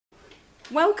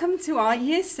Welcome to our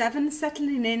Year 7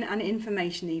 Settling In and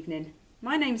Information Evening.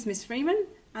 My name is Miss Freeman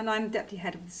and I'm Deputy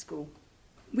Head of the school.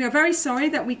 We are very sorry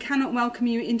that we cannot welcome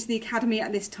you into the Academy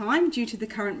at this time due to the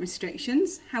current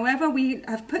restrictions. However, we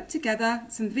have put together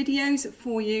some videos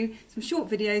for you, some short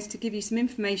videos to give you some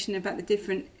information about the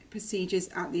different procedures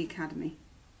at the Academy.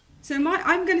 So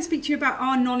I'm going to speak to you about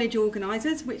our knowledge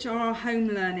organisers, which are our home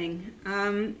learning.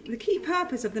 The key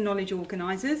purpose of the knowledge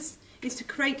organisers is to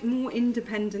create more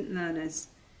independent learners.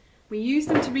 We use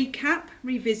them to recap,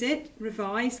 revisit,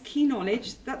 revise key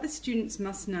knowledge that the students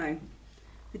must know.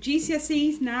 The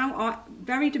GCSEs now are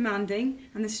very demanding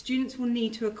and the students will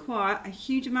need to acquire a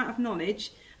huge amount of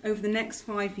knowledge over the next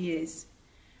 5 years.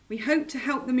 We hope to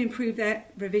help them improve their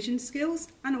revision skills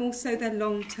and also their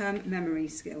long-term memory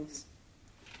skills.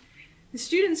 The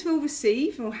students will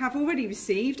receive, or have already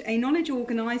received, a knowledge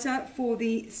organiser for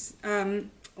the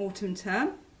autumn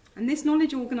term, and this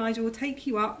knowledge organiser will take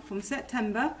you up from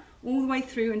September all the way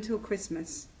through until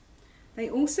Christmas. They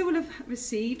also will have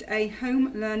received a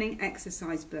home learning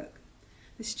exercise book.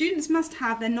 The students must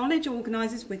have their knowledge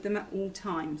organisers with them at all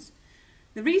times.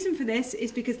 The reason for this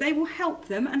is because they will help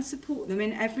them and support them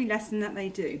in every lesson that they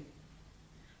do.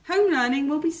 Home learning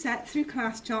will be set through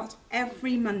class charts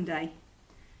every Monday.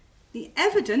 The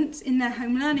evidence in their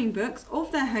home learning books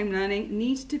of their home learning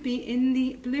needs to be in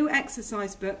the blue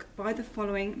exercise book by the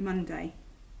following Monday.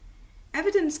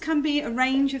 Evidence can be a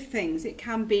range of things. It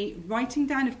can be writing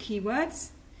down of keywords,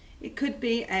 it could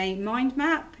be a mind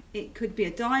map, it could be a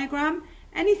diagram,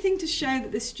 anything to show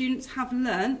that the students have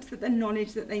learnt the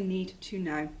knowledge that they need to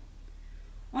know.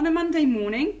 On a Monday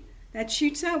morning, their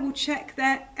tutor will check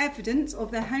their evidence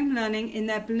of their home learning in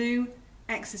their blue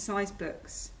exercise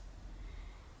books.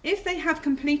 If they have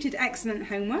completed excellent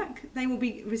homework, they will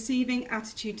be receiving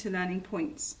attitude to learning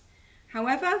points.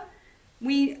 However,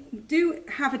 we do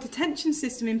have a detention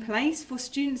system in place for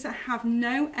students that have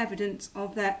no evidence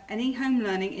of any home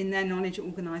learning in their knowledge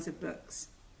organiser books.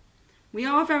 We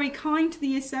are very kind to the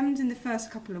Year 7s in the first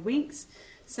couple of weeks,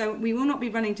 so we will not be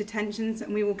running detentions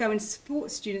and we will go and support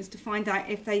students to find out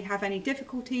if they have any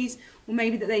difficulties or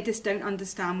maybe that they just don't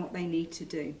understand what they need to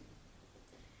do.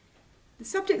 The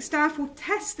subject staff will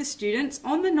test the students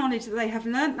on the knowledge that they have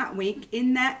learnt that week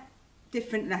in their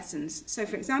different lessons. So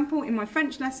for example, in my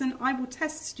French lesson, I will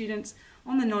test the students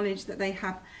on the knowledge that they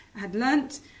had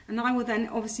learnt, and I will then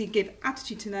obviously give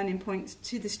attitude to learning points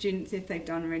to the students if they've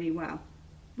done really well.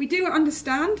 We do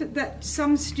understand that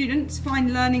some students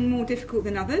find learning more difficult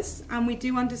than others, and we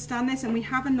do understand this and we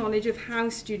have a knowledge of how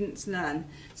students learn.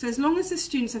 So as long as the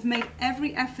students have made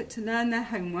every effort to learn their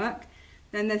homework,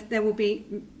 then there will be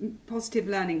positive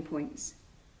learning points.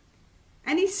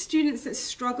 Any students that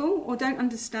struggle or don't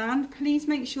understand, please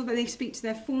make sure that they speak to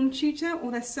their form tutor or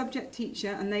their subject teacher,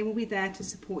 and they will be there to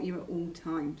support you at all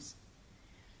times.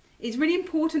 It's really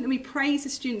important that we praise the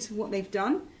students for what they've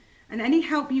done, and any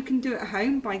help you can do at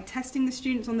home by testing the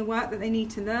students on the work that they need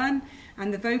to learn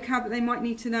and the vocab that they might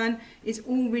need to learn is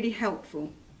all really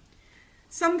helpful.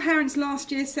 Some parents last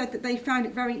year said that they found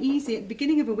it very easy at the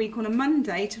beginning of a week on a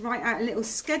Monday to write out a little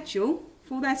schedule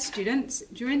for their students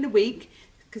during the week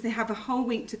because they have a whole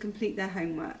week to complete their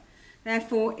homework.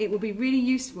 Therefore, it will be really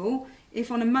useful if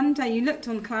on a Monday you looked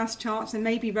on class charts and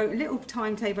maybe wrote a little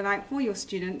timetable out for your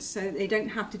students so that they don't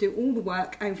have to do all the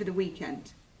work over the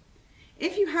weekend.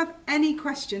 If you have any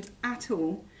questions at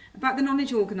all about the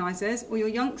knowledge organisers or your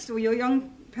youngster or your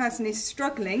young person is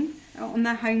struggling on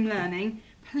their home learning,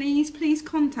 please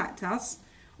contact us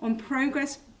on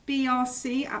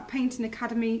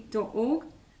progressbrc@payntonacademy.org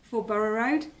for Borough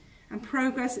Road and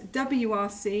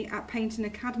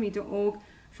progresswrc@payntonacademy.org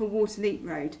for Waterleet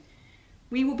Road.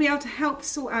 We will be able to help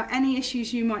sort out any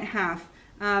issues you might have.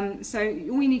 So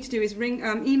all you need to do is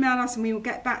email us and we will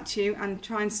get back to you and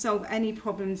try and solve any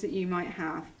problems that you might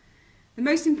have. The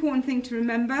most important thing to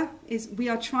remember is we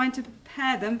are trying to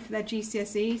prepare them for their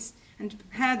GCSEs and to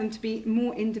prepare them to be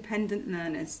more independent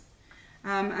learners.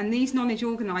 And these knowledge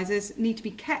organisers need to be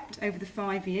kept over the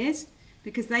 5 years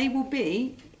because they will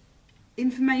be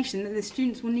information that the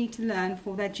students will need to learn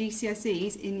for their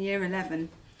GCSEs in Year 11.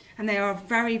 And they are a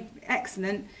very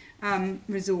excellent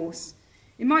resource.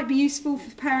 It might be useful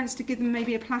for parents to give them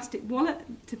maybe a plastic wallet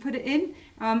to put it in.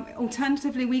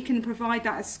 Alternatively, we can provide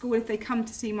that at school if they come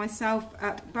to see myself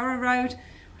at Borough Road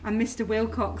and Mr.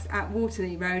 Wilcox at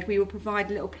Waterley Road. We will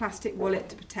provide a little plastic wallet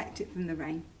to protect it from the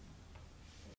rain.